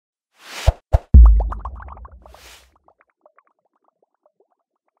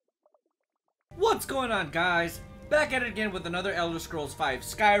What's going on, guys? Back at it again with another Elder Scrolls V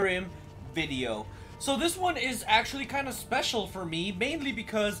Skyrim video. So this one is actually kind of special for me, mainly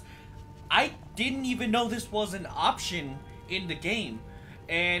because I didn't even know this was an option in the game.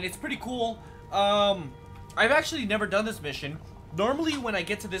 And it's pretty cool. I've actually never done this mission. Normally when I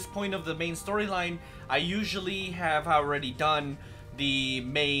get to this point of the main storyline, I usually have already done the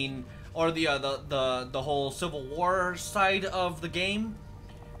main, or the whole Civil War side of the game.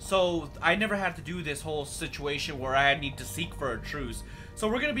 So I never had to do this whole situation where I need to seek for a truce. So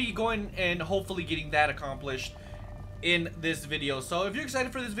we're going to be going and hopefully getting that accomplished in this video. So if you're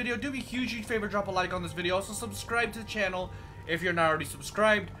excited for this video, do me a huge favor, drop a like on this video. Also subscribe to the channel if you're not already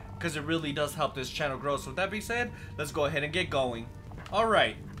subscribed, because it really does help this channel grow. So with that being said, let's go ahead and get going.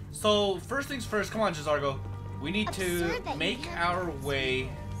 Alright, so first things first, come on Jazargo. We need to make our way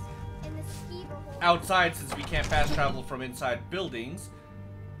outside since we can't fast travel from inside buildings.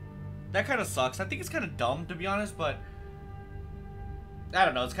 That kind of sucks. I think it's kind of dumb, to be honest, but I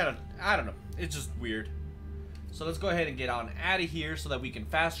don't know. It's kind of, I don't know. It's just weird. So let's go ahead and get on out of here so that we can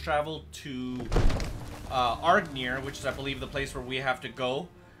fast travel to Argnir, which is, I believe, the place where we have to go,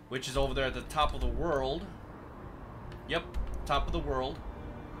 which is over there at the top of the world. Yep, top of the world.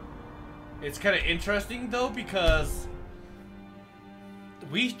 It's kind of interesting, though, because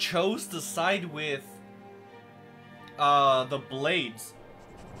we chose to side with the Blades.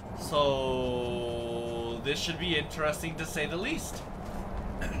 So this should be interesting to say the least.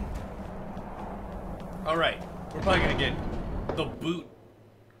 Alright, we're probably gonna get the boot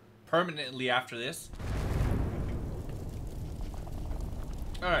permanently after this.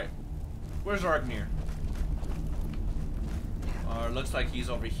 Alright, where's Argnir? Looks like he's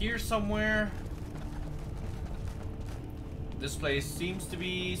over here somewhere. This place seems to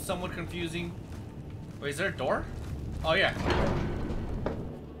be somewhat confusing. Wait, is there a door? Oh yeah.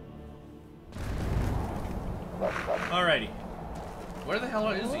 Alrighty. Where the hell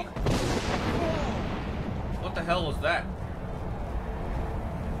is he? What the hell was that?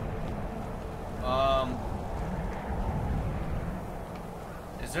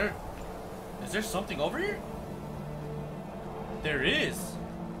 Is there something over here? There is.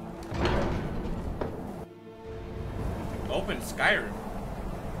 Open Skyrim.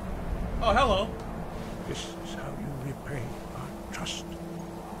 Oh, hello. This is how you repay our trust.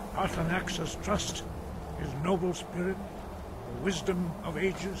 Arthanax's trust, his noble spirit, the wisdom of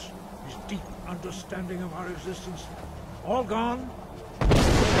ages, his deep understanding of our existence, all gone?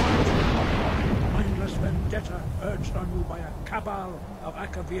 Mindless vendetta urged on you by a cabal of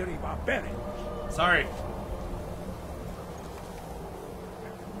Akaviri barbarians. Sorry.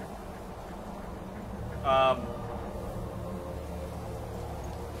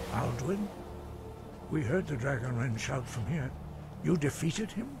 Alduin? We heard the Dragonren shout from here. You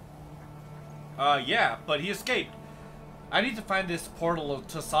defeated him? Yeah, but he escaped. I need to find this portal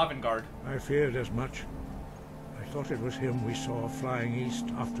to Sovngarde. I feared as much. I thought it was him we saw flying east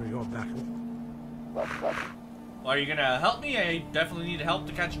after your battle. Well, are you gonna help me? I definitely need help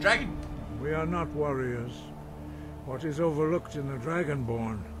to catch a dragon. We are not warriors. What is overlooked in the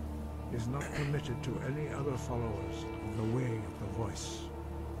Dragonborn is not permitted to any other followers of the Way of the Voice.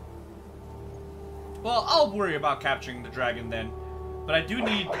 Well, I'll worry about capturing the dragon then. But I do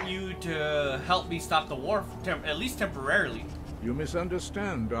need you to help me stop the war, at least temporarily. You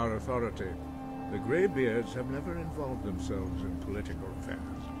misunderstand our authority. The Greybeards have never involved themselves in political affairs.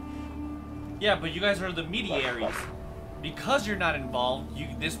 Yeah, but you guys are the mediaries. Because you're not involved,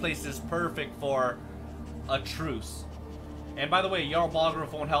 this place is perfect for a truce. And by the way, Jarl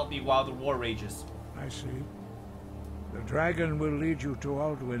Balgruuf won't help me while the war rages. I see. The dragon will lead you to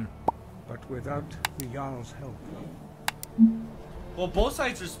Alduin, but without the Jarl's help. Well, both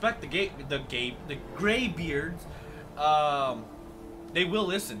sides respect the Greybeards. They will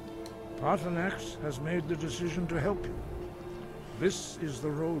listen. Arthanax has made the decision to help you. This is the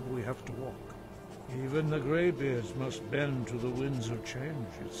road we have to walk. Even the Greybeards must bend to the winds of change,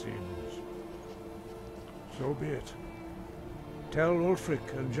 it seems. So be it. Tell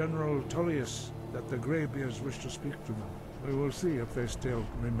Ulfric and General Tullius that the Greybeards wish to speak to them. We will see if they still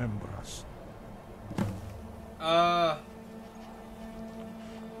remember us.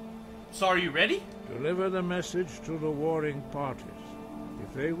 So are you ready? Deliver the message to the warring parties.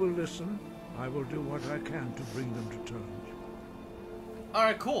 If they will listen, I will do what I can to bring them to terms.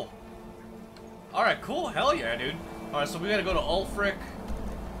 Alright, cool. Alright, cool. Hell yeah, dude. Alright, so we gotta go to Ulfric.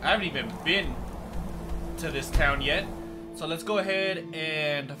 I haven't even been to this town yet. So let's go ahead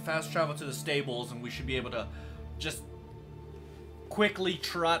and fast travel to the stables, and we should be able to just quickly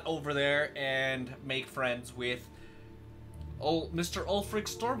trot over there and make friends with Mr. Ulfric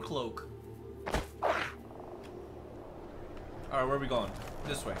Stormcloak. Alright, where are we going?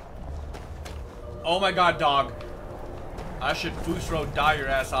 This way. Oh my god, dog. I should Fusro die your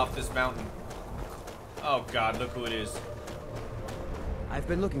ass off this mountain. Oh god, look who it is. I've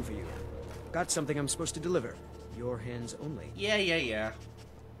been looking for you. Got something I'm supposed to deliver. Your hands only. Yeah.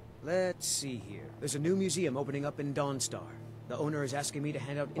 Let's see here. There's a new museum opening up in Dawnstar. The owner is asking me to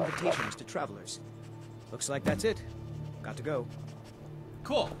hand out invitations to travelers. Looks like that's it. Got to go.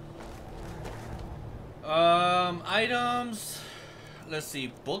 Cool. Items. Let's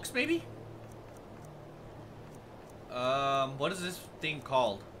see. Books, maybe? What is this thing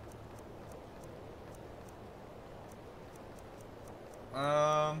called?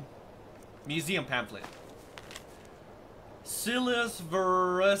 Museum pamphlet. Silas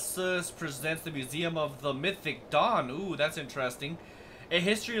Verussus presents the Museum of the Mythic Dawn. Ooh, that's interesting. A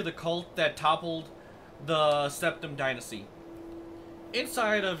history of the cult that toppled the Septim Dynasty.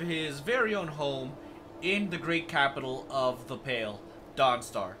 Inside of his very own home in the great capital of the Pale,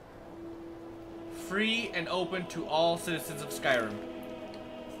 Dawnstar. Free and open to all citizens of Skyrim.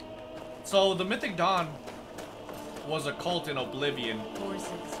 So the Mythic Dawn was a cult in Oblivion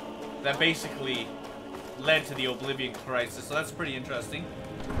that basically led to the Oblivion crisis, so that's pretty interesting.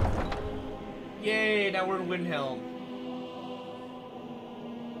 Yay, now we're in Windhelm.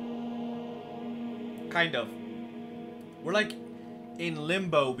 Kind of. We're like in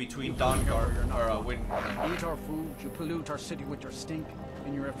limbo between Dawnguard or Windhelm. You eat our food, you pollute our city with your stink,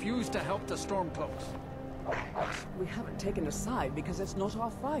 and you refuse to help the Stormcloaks. We haven't taken a side because it's not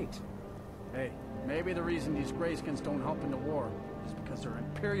our fight. Hey, maybe the reason these Greyskins don't help in the war is because they're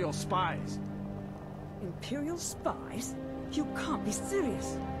Imperial spies. Imperial spies? You can't be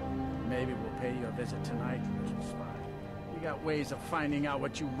serious. Maybe we'll pay you a visit tonight, little spy. We got ways of finding out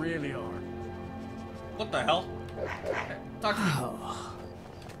what you really are. What the hell? Talk to me.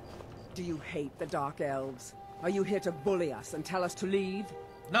 Do you hate the Dark Elves? Are you here to bully us and tell us to leave?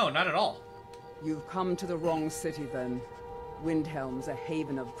 No, not at all. You've come to the wrong city then. Windhelm's a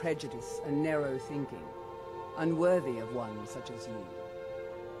haven of prejudice and narrow thinking. Unworthy of one such as you.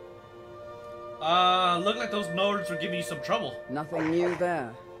 Look like those Nords were giving you some trouble. Nothing new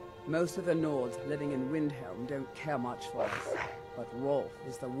there. Most of the Nords living in Windhelm don't care much for us. But Rolf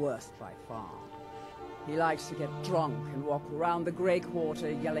is the worst by far. He likes to get drunk and walk around the Grey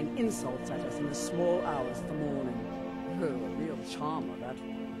Quarter yelling insults at us in the small hours of the morning. Oh, a real charmer, that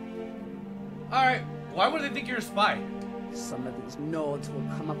one. Alright, why would they think you're a spy? Some of these Nords will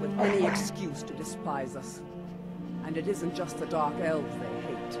come up with any excuse to despise us. And it isn't just the Dark Elves they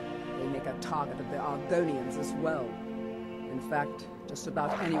hate. They make a target of the Argonians as well. In fact, just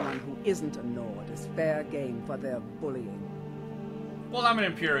about anyone who isn't a Nord is fair game for their bullying. Well, I'm an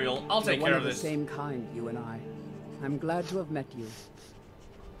Imperial. I'll take care of this. We're one of the same kind, you and I. I'm glad to have met you.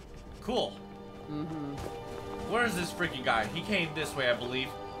 Cool. Where is this freaking guy? He came this way, I believe.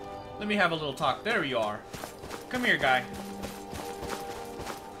 Let me have a little talk. There you are. Come here, guy.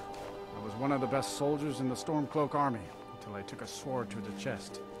 I was one of the best soldiers in the Stormcloak army until I took a sword to the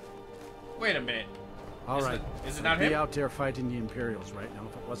chest. Wait a minute. All right. Is it not I'd him? be out there fighting the Imperials right now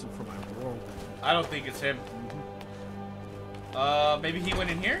if it wasn't for my war. I don't think it's him. Maybe he went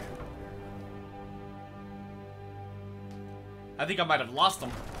in here? I think I might have lost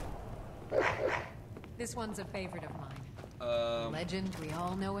him. This one's a favorite of mine. Legend. Legend we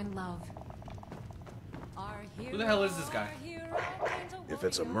all know and love. Who the hell is this guy? If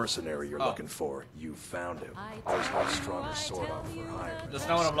it's a mercenary you're looking for, you found him. There's no stronger sword off for hire. That's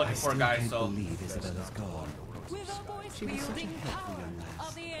not what I'm looking for, guys, so... Isabella's gone. She was such a helpful young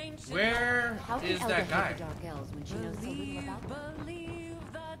lass. Where is that guy?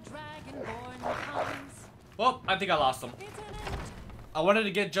 Well, I think I lost him. I wanted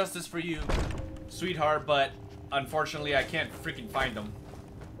to get justice for you, sweetheart, but unfortunately I can't freaking find him.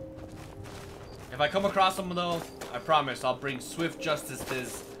 If I come across him, though, I promise I'll bring swift justice to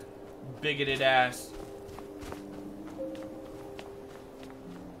his bigoted ass.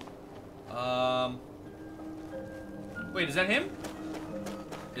 Wait, is that him?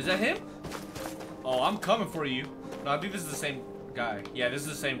 Is that him? Oh, I'm coming for you. No, I think this is the same guy. Yeah, this is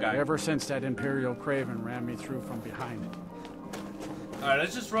the same guy. Ever since that Imperial Craven ran me through from behind. Alright,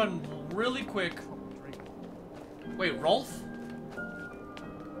 let's just run really quick. Wait, Rolf?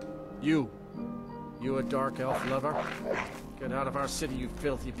 You a Dark Elf lover? Get out of our city, you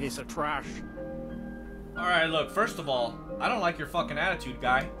filthy piece of trash. Alright, look, first of all, I don't like your fucking attitude,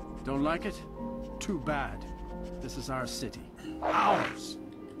 guy. Don't like it? Too bad. This is our city. Ours!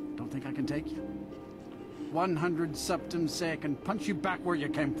 Don't think I can take you? 100 septims say I can punch you back where you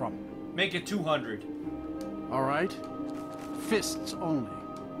came from. Make it 200. All right? Fists only.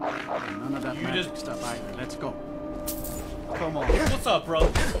 None of that magic stuff either. Let's go. Come on. What's up,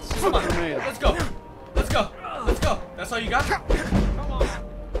 bro? Come on. Let's go. Let's go. Let's go. That's all you got? Come on.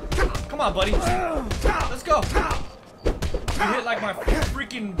 Come on, buddy. Let's go. You hit like my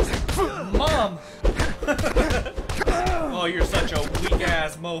freaking mom. Oh, you're such a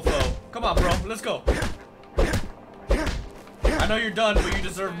weak-ass mofo. Come on, bro. Let's go. I know you're done, but you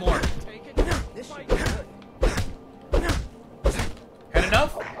deserve more. Had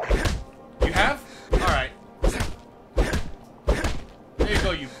enough? You have? Alright. There you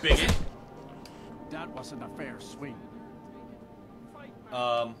go, you bigot. That wasn't a fair swing.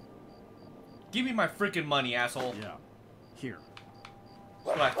 Give me my freaking money, asshole. Yeah. Here.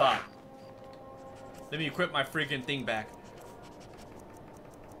 That's what I thought. Let me equip my freaking thing back.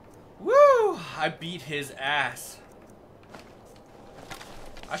 Woo! I beat his ass.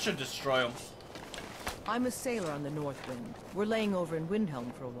 I should destroy him. I'm a sailor on the North Wind. We're laying over in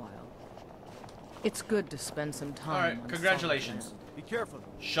Windhelm for a while. It's good to spend some time. Alright, on congratulations. solid land. Be careful.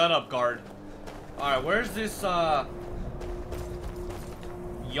 Shut up, guard. Alright, where's this, Jarl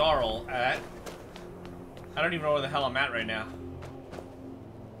at? I don't even know where the hell I'm at right now.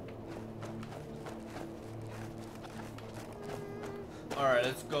 Alright,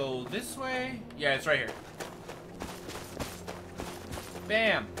 let's go this way. Yeah, it's right here.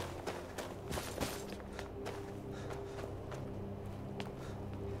 Bam!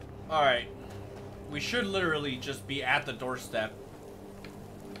 Alright. We should literally just be at the doorstep.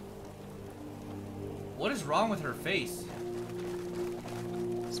 What is wrong with her face?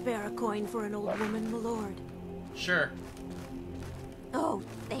 Spare a coin for an old woman, my lord. Sure. Oh,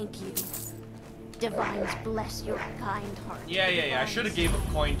 thank you. Divines bless your kind heart. Yeah. I should have gave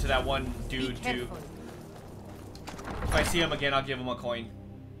a coin to that one dude, Be too. careful. If I see him again, I'll give him a coin.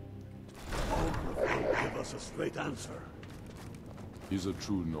 Give us a straight answer. He's a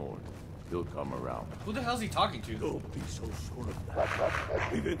true Nord. He'll come around. Who the hell's he talking to? Don't be so sure of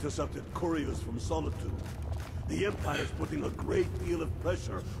that. We've intercepted couriers from Solitude. The Empire's putting a great deal of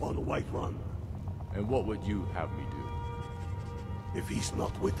pressure on Whiterun. And what would you have me do? If he's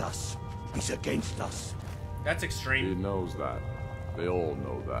not with us, he's against us. That's He extreme. knows that. They all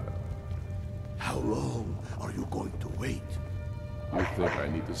know that. How long are you going to wait? You think I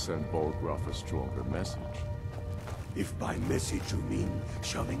need to send Bolgraf a stronger message? If by message you mean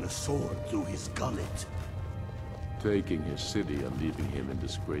shoving a sword through his gullet. Taking his city and leaving him in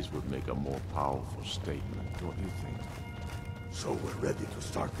disgrace would make a more powerful statement, don't you think? So we're ready to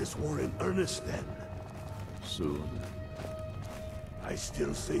start this war in earnest then? Soon. I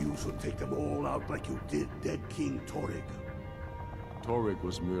still say you should take them all out like you did dead King Torrig. Torrig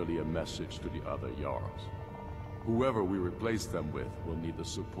was merely a message to the other Jarls. Whoever we replace them with will need the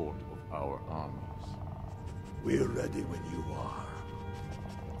support of our armies. We're ready when you are.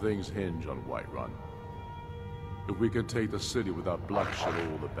 Things hinge on Whiterun. If we can take the city without bloodshed,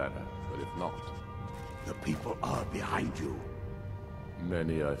 all the better. But if not... The people are behind you.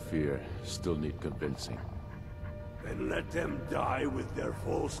 Many, I fear, still need convincing. Then let them die with their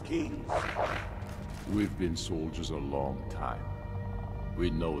false kings. We've been soldiers a long time.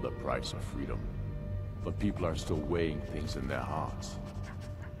 We know the price of freedom. But people are still weighing things in their hearts.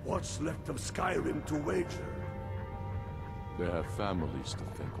 What's left of Skyrim to wager? They have families to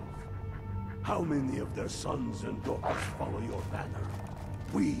think of. How many of their sons and daughters follow your banner?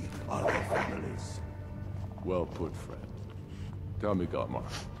 We are their families. Well put, friend. Tell me, Godmar,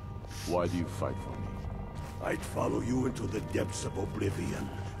 why do you fight for me? I'd follow you into the depths of oblivion.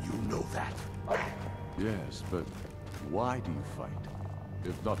 You know that. Yes, but why do you fight?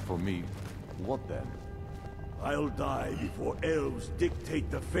 If not for me, what then? I'll die before elves dictate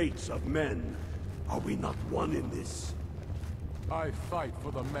the fates of men. Are we not one in this? I fight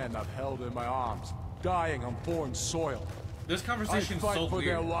for the men I've held in my arms, dying on foreign soil. This conversation's I fight so for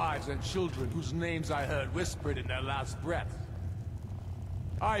their weird. wives and children whose names I heard whispered in their last breath.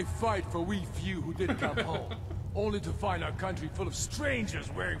 I fight for we few who didn't come home, only to find our country full of strangers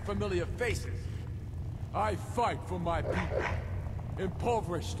wearing familiar faces. I fight for my people,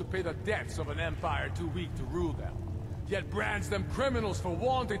 impoverished to pay the debts of an empire too weak to rule them, yet brands them criminals for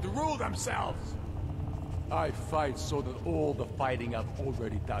wanting to rule themselves. I fight so that all the fighting I've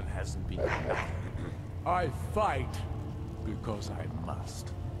already done hasn't been enough. I fight because I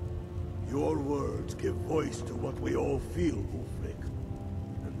must. Your words give voice to what we all feel, Ulfric.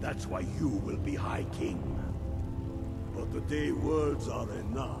 And that's why you will be High King. But the day words are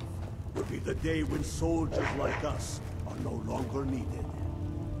enough will be the day when soldiers like us are no longer needed.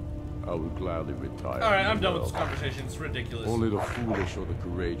 I would gladly retire. Alright, I'm done with this conversation. It's ridiculous. Only the foolish or the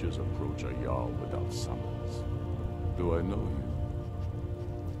courageous approach a Jarl without summons. Do I know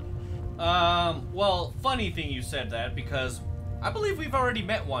Well, funny thing you said that, because I believe we've already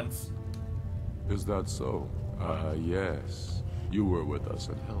met once. Is that so? Yes. You were with us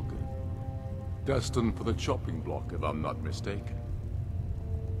at Helgen. Destined for the chopping block, if I'm not mistaken.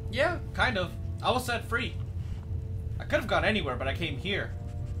 Yeah, kind of. I was set free. I could have gone anywhere, but I came here.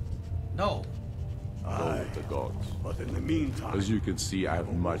 No. Go with the gods. But in the meantime... As you can see, I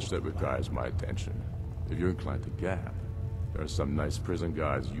have much that requires my attention. If you're inclined to gab, there are some nice prison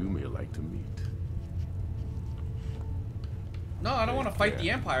guards you may like to meet. No, I don't want to fight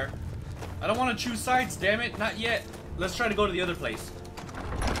the Empire. I don't want to choose sides, damn it. Not yet. Let's try to go to the other place.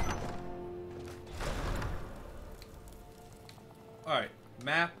 Alright,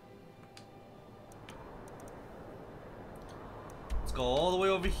 map. Let's go all the way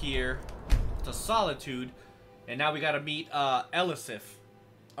over here to Solitude. And now we gotta meet Elisif,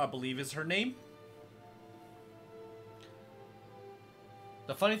 I believe is her name.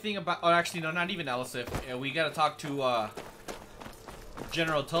 The funny thing about... Oh, actually, no, not even Elisif. We gotta talk to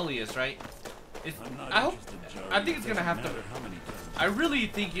General Tullius, right? I think it's gonna have to... I really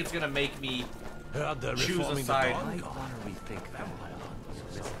think it's gonna make me choose a side.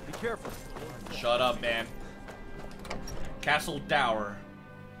 Be careful. Shut up, man. Castle Dower.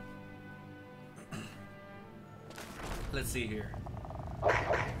 Let's see here.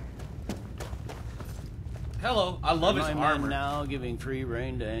 Hello, I love his armor. Now giving free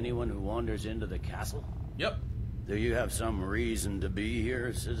rein to anyone who wanders into the castle? Yep. Do you have some reason to be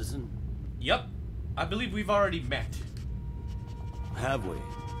here, citizen? Yep. I believe we've already met. Have we?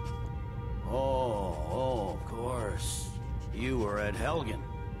 Oh, of course. You were at Helgen.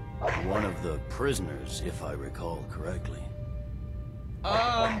 One of the prisoners, if I recall correctly.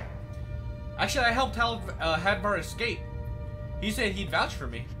 Actually, I helped Hadvar escape. He said he'd vouch for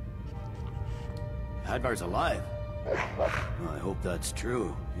me. Hadvar's alive. I hope that's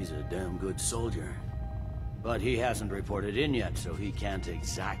true. He's a damn good soldier. But he hasn't reported in yet, so he can't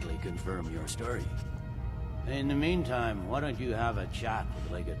exactly confirm your story. In the meantime, why don't you have a chat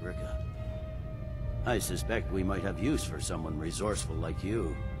with Legate Ricka? I suspect we might have use for someone resourceful like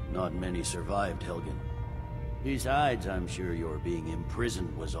you. Not many survived Helgen. Besides, I'm sure your being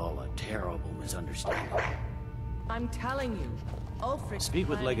imprisoned was all a terrible misunderstanding. I'm telling you, Ulfric... Speak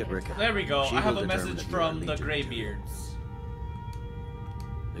with Legate Ricka. There we go. She I have will a determine message if you are from the legion Greybeards.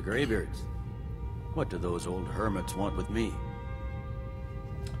 The Greybeards? What do those old hermits want with me?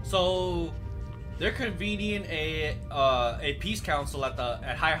 So, they're convening a peace council at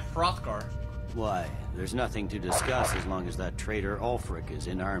High Hrothgar. Why? There's nothing to discuss as long as that traitor Ulfric is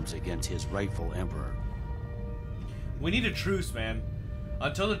in arms against his rightful emperor. We need a truce, man.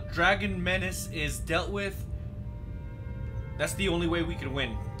 Until the dragon menace is dealt with, that's the only way we can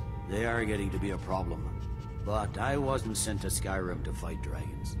win. They are getting to be a problem. But I wasn't sent to Skyrim to fight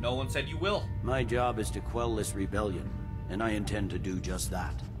dragons. No one said you will. My job is to quell this rebellion, and I intend to do just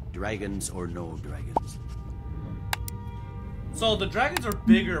that. Dragons or no dragons. So the dragons are a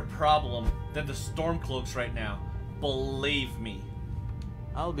bigger problem than the Stormcloaks right now. Believe me.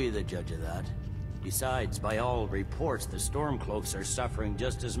 I'll be the judge of that. Besides, by all reports, the Stormcloaks are suffering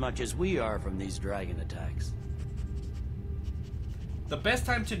just as much as we are from these dragon attacks. The best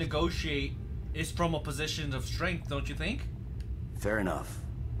time to negotiate is from a position of strength, don't you think? Fair enough.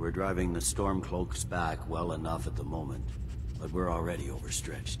 We're driving the Stormcloaks back well enough at the moment, but we're already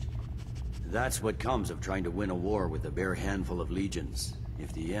overstretched. That's what comes of trying to win a war with a bare handful of legions.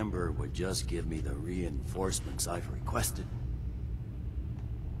 If the Emperor would just give me the reinforcements I've requested.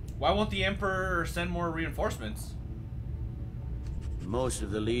 Why won't the Emperor send more reinforcements? Most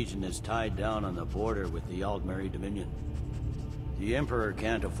of the Legion is tied down on the border with the Aldmeri Dominion. The Emperor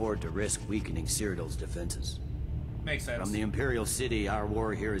can't afford to risk weakening Cyrodiil's defenses. Makes sense. From the Imperial City, our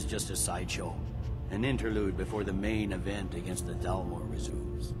war here is just a sideshow. An interlude before the main event against the Dalmor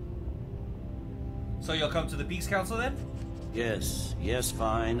resumes. So you'll come to the Peace Council then? Yes,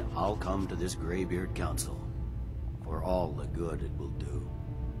 fine. I'll come to this Greybeard Council. For all the good it will do.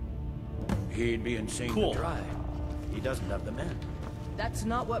 He'd be insane to try. He doesn't have the men. That's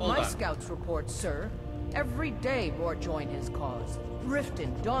not what my scouts report, sir. Every day more join his cause.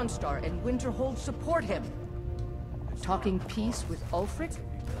 Riften, Dawnstar, and Winterhold support him. Talking peace with Ulfric?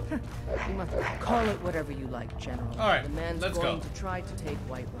 You must call it whatever you like, General. Alright, the man's let's going go. to try to take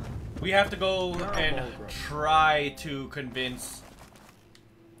Whiterun. We have to go and try to convince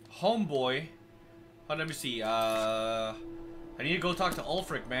Homeboy. Oh, let me see. I need to go talk to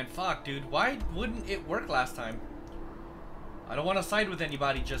Ulfric, man. Fuck, dude. Why wouldn't it work last time? I don't want to side with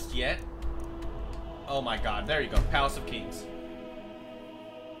anybody just yet. Oh my god, there you go. Palace of Kings.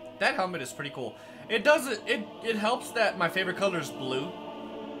 That helmet is pretty cool. It does it helps that my favorite color is blue.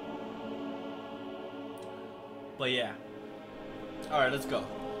 But yeah. Alright, let's go.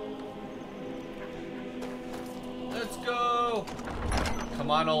 Let's go!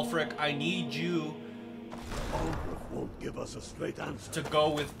 Come on, Ulfric, I need you Ulfric won't give us a straight answer. to go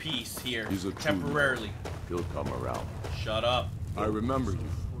with peace here, He's a temporarily. He'll come around. Shut up. I remember you.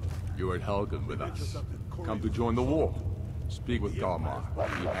 You were at Helgen with us. Come to join the war. Speak with Galmar.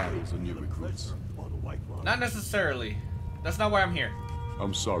 He handles the new recruits. Not necessarily. That's not why I'm here.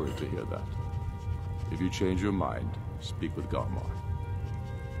 I'm sorry to hear that. If you change your mind, speak with Galmar.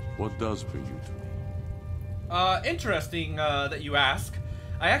 What does bring you to me? Interesting that you ask.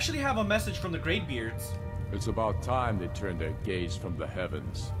 I actually have a message from the Greybeards. It's about time they turned their gaze from the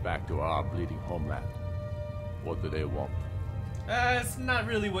heavens back to our bleeding homeland. What do they want? It's not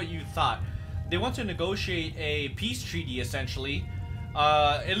really what you thought. They want to negotiate a peace treaty, essentially.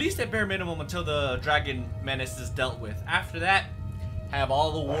 At least at bare minimum until the dragon menace is dealt with. After that, have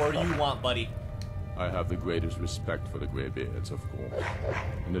all the war you want, buddy. I have the greatest respect for the Greybeards, of course.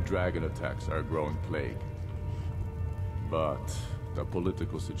 And the dragon attacks are a growing plague. But the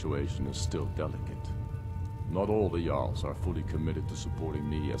political situation is still delicate. Not all the Jarls are fully committed to supporting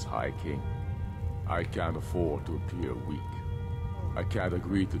me as High King. I can't afford to appear weak. I can't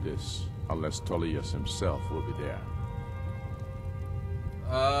agree to this unless Tullius himself will be there.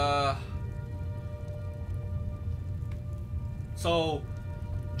 So,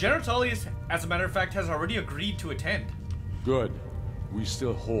 General Tullius, as a matter of fact, has already agreed to attend. Good. We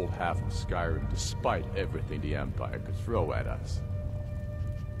still hold half of Skyrim despite everything the Empire could throw at us.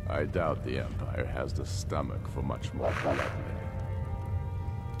 I doubt the Empire has the stomach for much more bloodletting.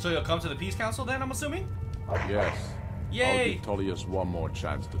 So you'll come to the Peace Council then, I'm assuming? Yes. Yay! I'll give Tullius one more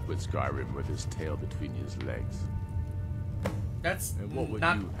chance to quit Skyrim with his tail between his legs. That's what would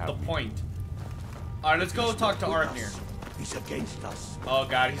not you have the me point. Alright, let's go talk to Argnir. He's against us. Oh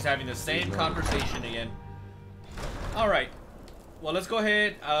god, he's having the same conversation again. Alright. Well, let's go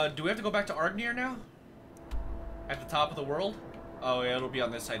ahead. Do we have to go back to Argnir now? At the top of the world? Oh yeah, it'll be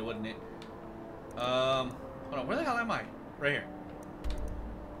on this side, wouldn't it? Hold on, where the hell am I? Right here.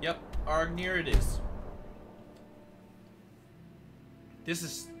 Yep, Argnir it is. This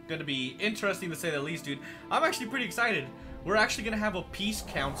is gonna be interesting to say the least, dude. I'm actually pretty excited. We're actually gonna have a peace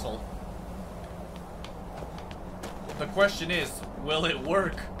council. The question is, will it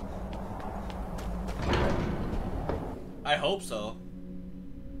work? I hope so.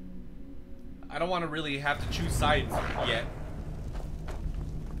 I don't want to really have to choose sides yet.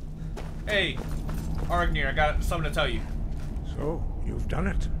 Hey, Argnir, I got something to tell you. So, you've done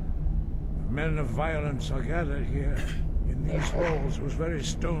it. The men of violence are gathered here in these halls whose very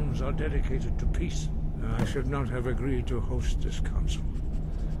stones are dedicated to peace. I should not have agreed to host this council.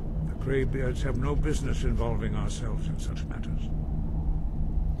 The Greybeards have no business involving ourselves in such matters.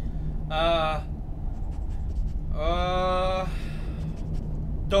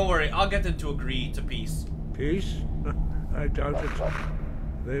 Don't worry, I'll get them to agree to peace. Peace? I doubt it.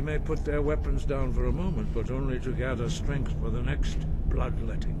 They may put their weapons down for a moment, but only to gather strength for the next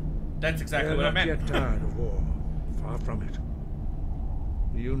bloodletting. That's exactly what I meant. They're not yet tired of war. Far from it.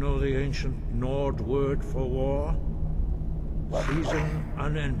 Do you know the ancient Nord word for war? Season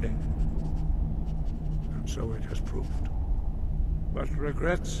unending. And so it has proved. But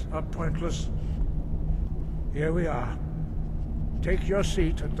regrets are pointless. Here we are. Take your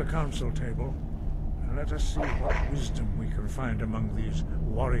seat at the council table, and let us see what wisdom we can find among these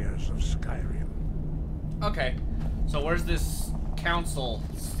warriors of Skyrim. Okay, so where's this council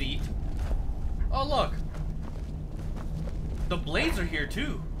seat? Oh, look. The blades are here,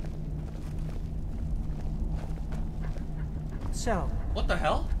 too. So... What the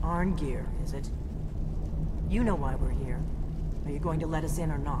hell? Arngeir, is it? You know why we're here. Are you going to let us in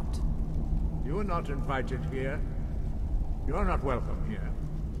or not? You are not invited here. You're not welcome here.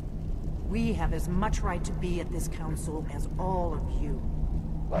 We have as much right to be at this council as all of you.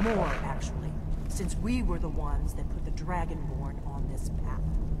 More, actually, since we were the ones that put the Dragonborn on this path.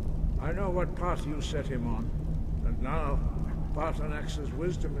 I know what path you set him on, and now Paarthurnax's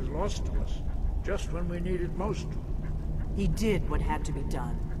wisdom is lost to us, just when we need it most. He did what had to be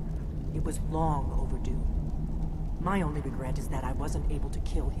done. It was long overdue. My only regret is that I wasn't able to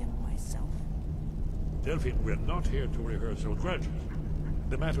kill him myself. Delphine, we're not here to rehearse old grudges.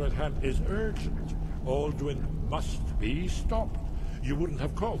 The matter at hand is urgent. Alduin must be stopped. You wouldn't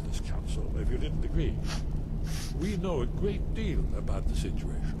have called this council if you didn't agree. We know a great deal about the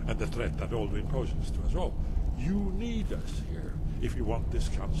situation and the threat that Alduin poses to us all. You need us here if you want this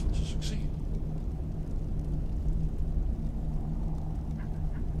council to succeed.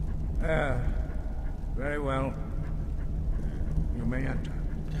 Very well. You may enter.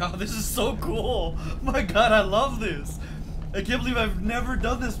 Oh, this is so cool. My god, I love this. I can't believe I've never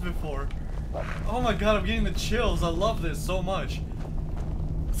done this before. Oh my god, I'm getting the chills. I love this so much.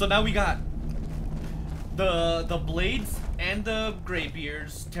 So now we got the Blades and the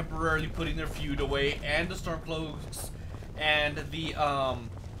Greybeards temporarily putting their feud away, and the Stormcloaks and the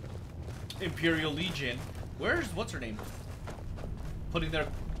Imperial Legion. What's her name? Putting their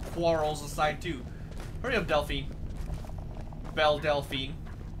quarrels aside too. Hurry up, Delphine. Belle Delphine.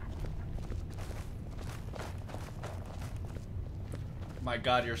 My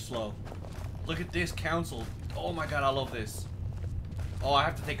god, you're slow. Look at this council. Oh my god, I love this. Oh, I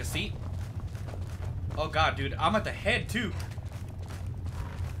have to take a seat? Oh god, dude, I'm at the head too.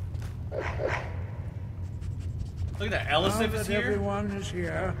 Look at that, Elisif is here. Everyone is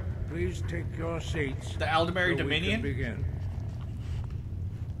here. Please take your seats. The Aldemary so Dominion? We can begin.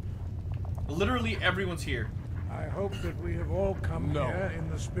 Literally everyone's here. I hope that we have all come here in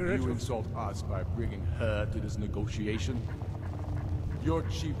the spirit You of... insult us by bringing her to this negotiation? Your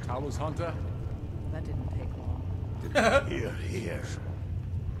chief Talos hunter? That didn't take long. Here, here.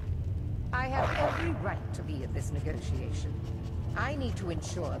 I have every right to be at this negotiation. I need to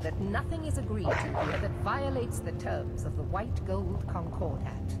ensure that nothing is agreed to here that violates the terms of the White Gold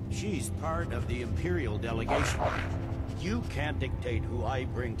Concordat. She's part of the Imperial delegation. You can't dictate who I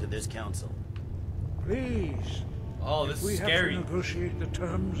bring to this council. Please. Oh, this is scary. If we have to negotiate the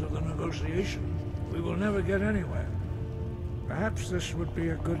terms of the negotiation, we will never get anywhere. Perhaps this would be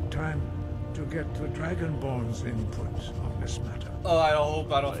a good time to get the Dragonborn's input on this matter. Oh, I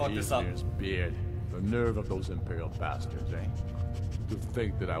hope I don't fuck this up. Beard. The nerve of those Imperial bastards, eh? To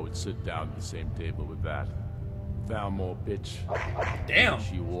think that I would sit down at the same table with that. Thalmor bitch. Damn.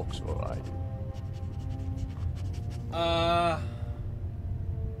 She walks or I do.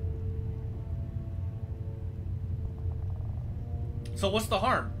 So what's the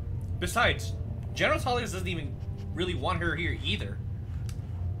harm? Besides, General Tullius doesn't even really want her here either.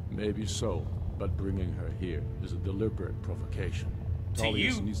 Maybe so, but bringing her here is a deliberate provocation. To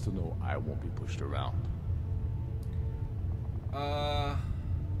Tullius you? needs to know I won't be pushed around.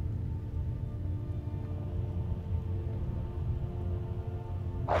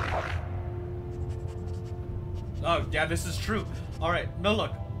 Oh, yeah, this is true. Alright, no,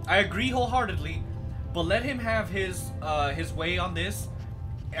 look. I agree wholeheartedly, but let him have his way on this.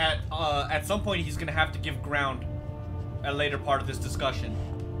 At some point, he's gonna have to give ground at a later part of this discussion.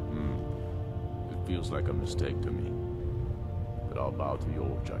 It feels like a mistake to me. But I'll bow to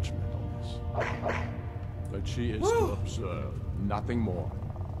your judgment on this. But she is to observe, nothing more.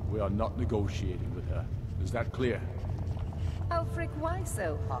 We are not negotiating with her. Is that clear? Ulfric, why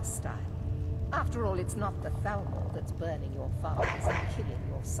so hostile? After all, it's not the Thalmor that's burning your farms and killing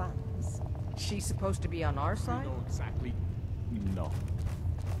your sons. She's supposed to be on our side? No, exactly. No.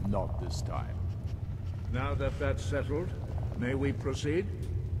 Not this time. Now that that's settled, may we proceed?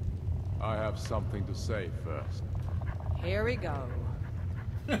 I have something to say first. Here we go.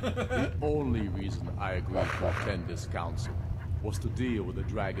 The only reason I agreed to attend this council was to deal with the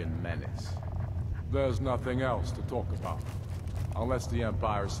dragon menace. There's nothing else to talk about. Unless the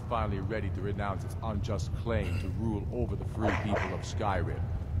Empire is finally ready to renounce its unjust claim to rule over the free people of Skyrim.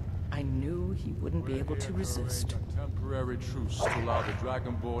 I knew he wouldn't be able to resist. A temporary truce to allow the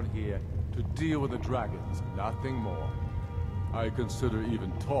Dragonborn here to deal with the dragons, nothing more. I consider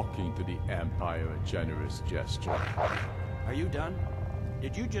even talking to the Empire a generous gesture. Are you done?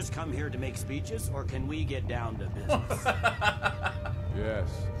 Did you just come here to make speeches, or can we get down to business? Yes,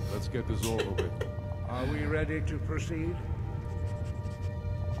 let's get this over with. Are we ready to proceed?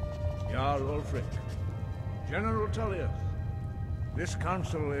 Jarl Ulfric, General Tullius, this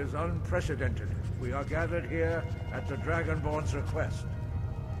council is unprecedented. We are gathered here at the Dragonborn's request.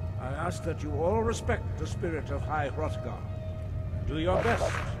 I ask that you all respect the spirit of High Hrothgar, and do your best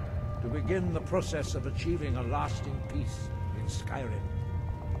to begin the process of achieving a lasting peace in Skyrim.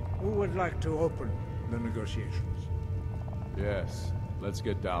 Who would like to open the negotiations? Yes, let's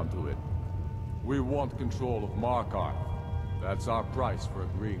get down to it. We want control of Markarth. That's our price for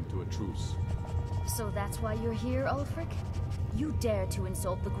agreeing to a truce. So that's why you're here, Ulfric? You dare to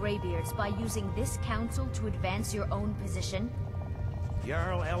insult the Greybeards by using this council to advance your own position?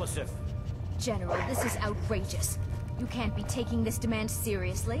 Jarl Elisif. General, this is outrageous. You can't be taking this demand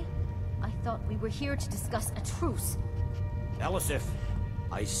seriously. I thought we were here to discuss a truce. Elisif,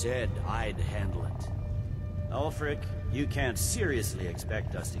 I said I'd handle it. Ulfric, you can't seriously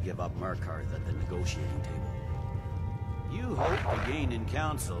expect us to give up Markarth at the negotiating table. You hoped to gain in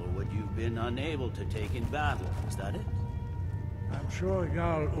council what you've been unable to take in battle, is that it? I'm sure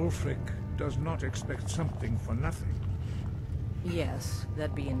Jarl Ulfric does not expect something for nothing. Yes,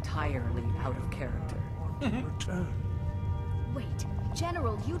 that'd be entirely out of character. Return. Wait,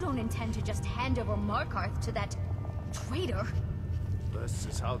 General, you don't intend to just hand over Markarth to that traitor? This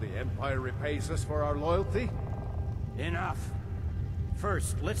is how the Empire repays us for our loyalty? Enough.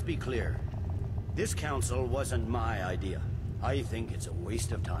 First, let's be clear. This council wasn't my idea. I think it's a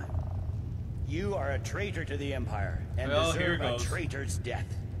waste of time. You are a traitor to the Empire, and deserve a traitor's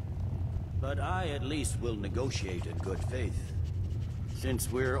death. But I at least will negotiate in good faith.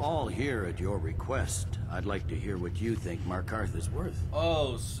 Since we're all here at your request, I'd like to hear what you think Markarth is worth.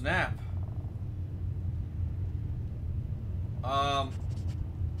 Oh, snap.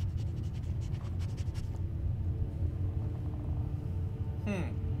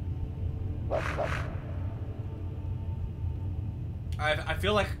 I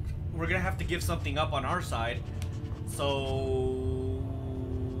feel like we're gonna have to give something up on our side. So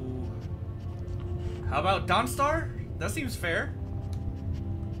how about Dawnstar? That seems fair.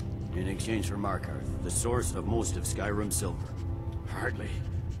 In exchange for Markarth, the source of most of Skyrim's silver. Hardly.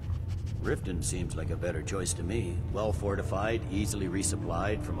 Riften seems like a better choice to me. Well fortified, easily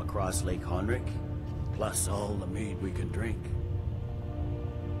resupplied from across Lake Honric, plus all the mead we can drink.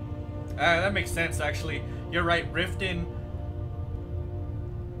 That makes sense, actually. You're right, Riften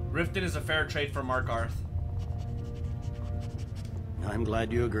is a fair trade for Markarth. I'm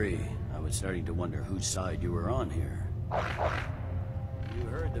glad you agree. I was starting to wonder whose side you were on here. You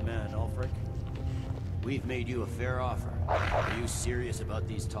heard the man, Ulfric. We've made you a fair offer. Are you serious about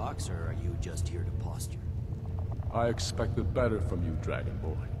these talks, or are you just here to posture? I expected better from you,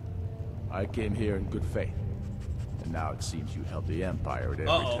 Dragonborn. I came here in good faith. And now it seems you help the Empire at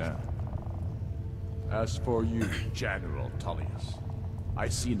every turn. As for you, General Tullius, I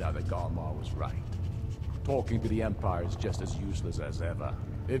see now that Galmar was right. Talking to the Empire is just as useless as ever.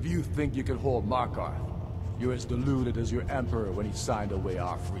 If you think you can hold Markarth, you're as deluded as your Emperor when he signed away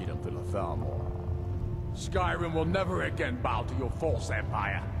our freedom to the Thalmor. Skyrim will never again bow to your false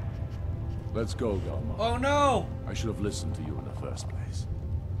empire. Let's go, Galmar. Oh no! I should have listened to you in the first place.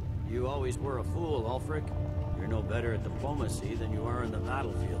 You always were a fool, Ulfric. You're no better at diplomacy than you are in the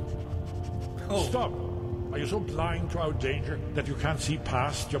battlefield. Oh. Stop! Are you so blind to our danger that you can't see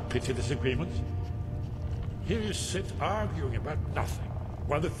past your petty disagreements? Here you sit arguing about nothing,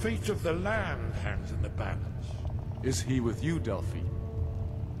 while the fate of the land hangs in the balance. Is he with you, Delphine?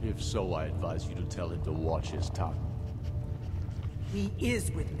 If so, I advise you to tell him to watch his tongue. He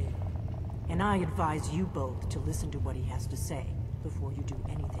is with me. And I advise you both to listen to what he has to say before you do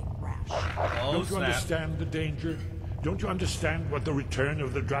anything rash. Oh, Don't you understand the danger? Don't you understand what the return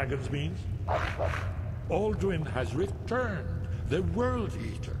of the dragons means? Alduin has returned, the World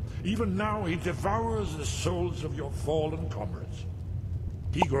Eater. Even now he devours the souls of your fallen comrades.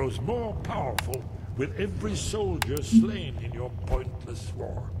 He grows more powerful with every soldier slain in your pointless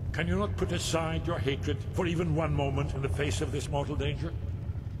war. Can you not put aside your hatred for even one moment in the face of this mortal danger?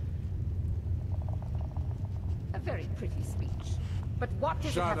 A very pretty speech. But what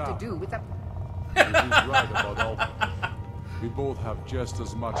does it have to do with a... He's right about Ulfric. We both have just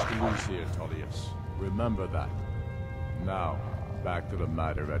as much to lose here, Tullius. Remember that. Now, back to the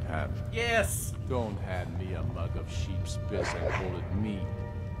matter at hand. Yes! Don't hand me a mug of sheep's piss and call it mead.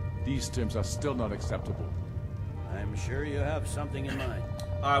 These terms are still not acceptable. I'm sure you have something in mind.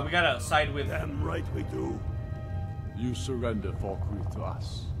 We gotta side with... Damn right we do. You surrender Falkreath to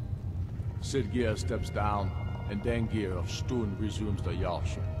us. Sidgeir steps down, and Dengir of Stun resumes the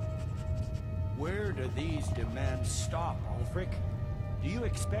Jarlship. Where do these demands stop, Ulfric? Do you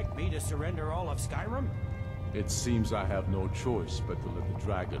expect me to surrender all of Skyrim? It seems I have no choice but to let the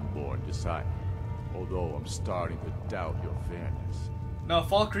Dragonborn decide. Although I'm starting to doubt your fairness. No,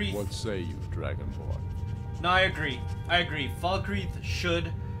 Falkreath... What say you, Dragonborn? No, I agree. I agree. Falkreath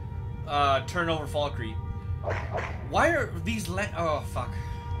should turn over Falkreath. Why are these oh, fuck.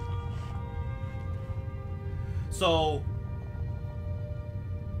 So...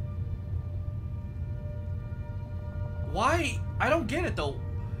 Why? I don't get it, though.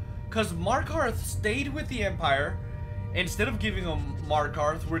 Because Markarth stayed with the Empire. Instead of giving him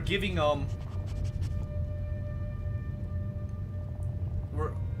Markarth, we're giving him...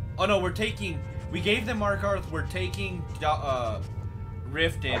 Oh no, we're taking... We gave them Markarth, we're taking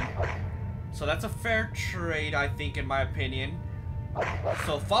Riften. So that's a fair trade, I think, in my opinion.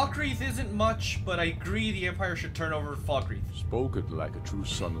 So Falkreath isn't much, but I agree the Empire should turn over Falkreath. Spoken like a true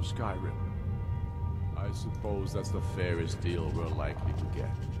son of Skyrim. I suppose that's the fairest deal we're likely to get.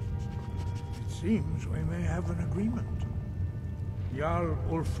 It seems we may have an agreement. Jarl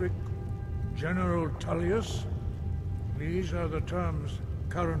Ulfric, General Tullius, these are the terms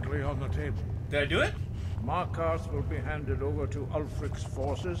currently on the table. Did I do it? Markarth will be handed over to Ulfric's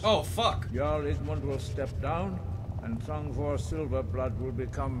forces. Oh, fuck. Jarl Igmund will step down, and Thangvor Silverblood will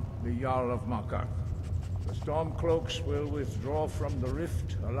become the Jarl of Markarth. The Stormcloaks will withdraw from the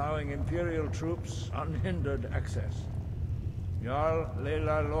rift, allowing Imperial troops unhindered access. Jarl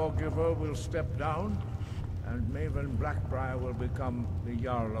Leila Lawgiver will step down, and Maven Blackbriar will become the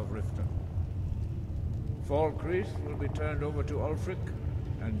Jarl of Riften. Falkreath will be turned over to Ulfric,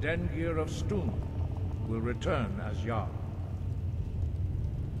 and Dengir of Stoom will return as Jarl.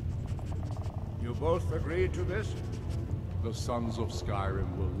 You both agree to this? The Sons of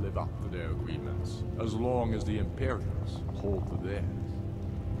Skyrim will live up to their agreements, as long as the Imperials hold to theirs.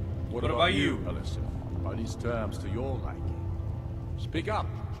 What about you, Elisif? Are these terms to your liking? Speak up.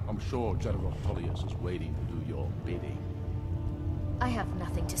 I'm sure General Tullius is waiting to do your bidding. I have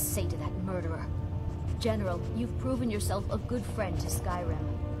nothing to say to that murderer. General, you've proven yourself a good friend to Skyrim.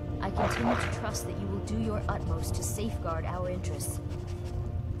 I continue to trust that you will do your utmost to safeguard our interests.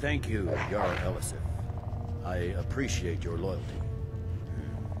 Thank you, Jarl Elisif. I appreciate your loyalty.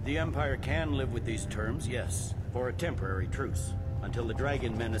 The Empire can live with these terms, yes, for a temporary truce, until the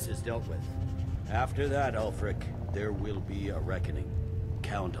dragon menace is dealt with. After that, Ulfric, there will be a reckoning.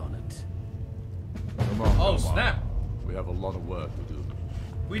 Count on it. Come on, oh, snap. We have a lot of work to do.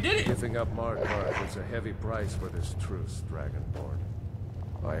 We did it! Giving up Markarth is a heavy price for this truce, Dragonborn.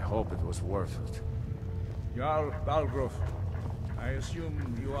 I hope it was worth it. Jarl Balgruuf, I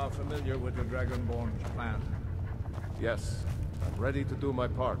assume you are familiar with the Dragonborn's plan. Yes, I'm ready to do my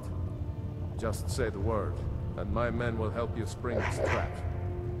part. Just say the word, and my men will help you spring its trap.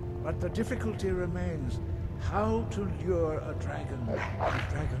 But the difficulty remains how to lure a dragon if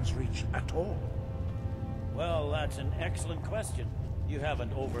dragons reach at all. Well, that's an excellent question. You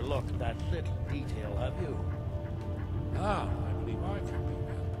haven't overlooked that little detail, have you? Ah, I believe I can be of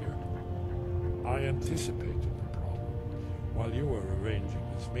help here. I anticipated the problem. While you were arranging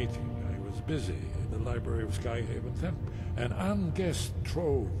this meeting, I was busy in the library of Skyhaven Temp, an unguessed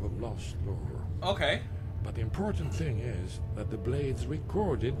trove of lost lore. Okay. But the important thing is that the blades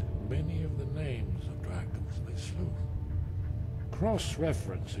recorded many of the names of dragons they slew.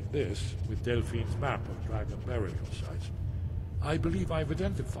 Cross-referencing this with Delphine's map of dragon burial sites, I believe I've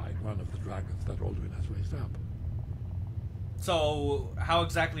identified one of the dragons that Alduin has raised up. So, how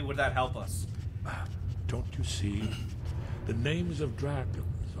exactly would that help us? Don't you see? The names of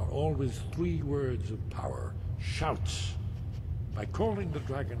dragons are always 3 words of power, shouts. By calling the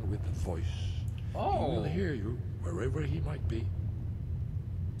dragon with the voice, he will hear you wherever he might be.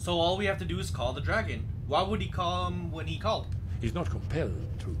 So all we have to do is call the dragon. Why would he call him when he called? He's not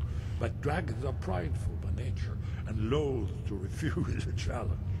compelled to, but dragons are prideful by nature and loath to refuse a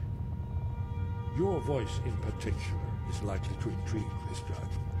challenge. Your voice in particular is likely to intrigue this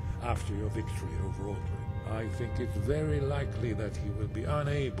dragon. After your victory over Alduin, I think it's very likely that he will be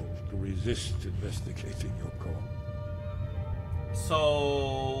unable to resist investigating your call.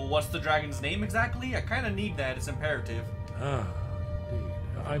 So, what's the dragon's name exactly? I kind of need that. It's imperative. Ah, indeed.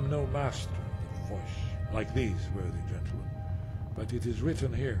 I'm no master of the voice, like these worthy gentlemen. But it is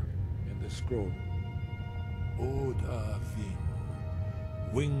written here, in the scroll. Oda Ving,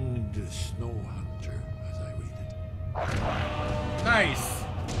 winged snow hunter, as I read it. Nice!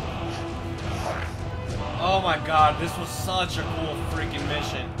 Oh my god, this was such a cool freaking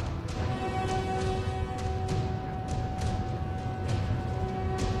mission.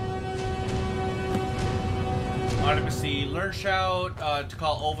 Let me see. Learn shout to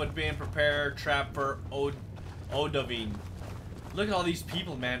call Ovidbane, prepare trap for Odavine. Look at all these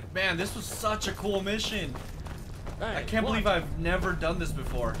people, man. Man, this was such a cool mission. Hey, I can't believe I've never done this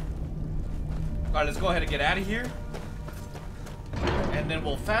before. Alright, let's go ahead and get out of here. And then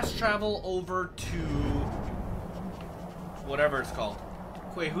we'll fast travel over to whatever it's called.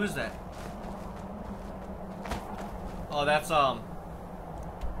 Wait, who is that? Oh, that's the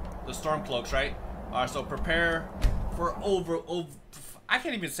Stormcloaks, right? Alright, so prepare for I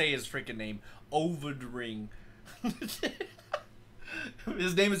can't even say his freaking name. Ovid Ring.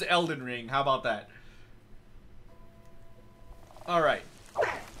 His name is Elden Ring. How about that? Alright.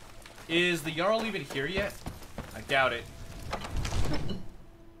 Is the Jarl even here yet? I doubt it.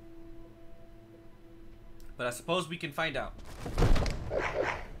 But I suppose we can find out.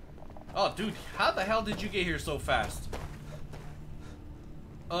 Oh, dude, how the hell did you get here so fast?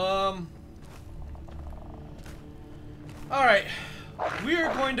 Alright. We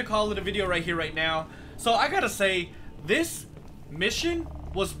are going to call it a video right here, right now. So I gotta say, this mission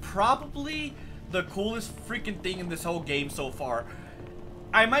was probably the coolest freaking thing in this whole game so far.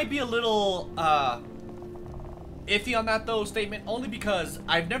 I might be a little, iffy on that though statement, only because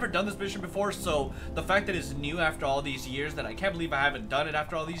I've never done this mission before, so the fact that it's new after all these years, that I can't believe I haven't done it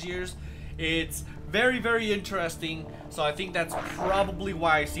after all these years, it's very, very interesting. So I think that's probably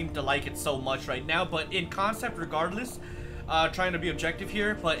why I seem to like it so much right now. But in concept, regardless, trying to be objective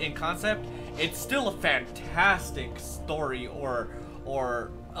here, but in concept, it's still a fantastic story,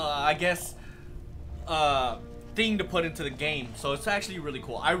 or I guess thing to put into the game. So it's actually really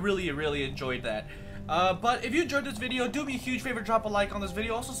cool. I really enjoyed that. But if you enjoyed this video, do me a huge favor, drop a like on this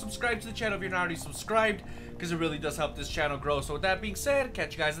video. Also subscribe to the channel if you're not already subscribed, because it really does help this channel grow. So with that being said,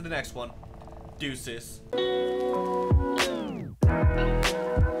 catch you guys in the next one. Deuces.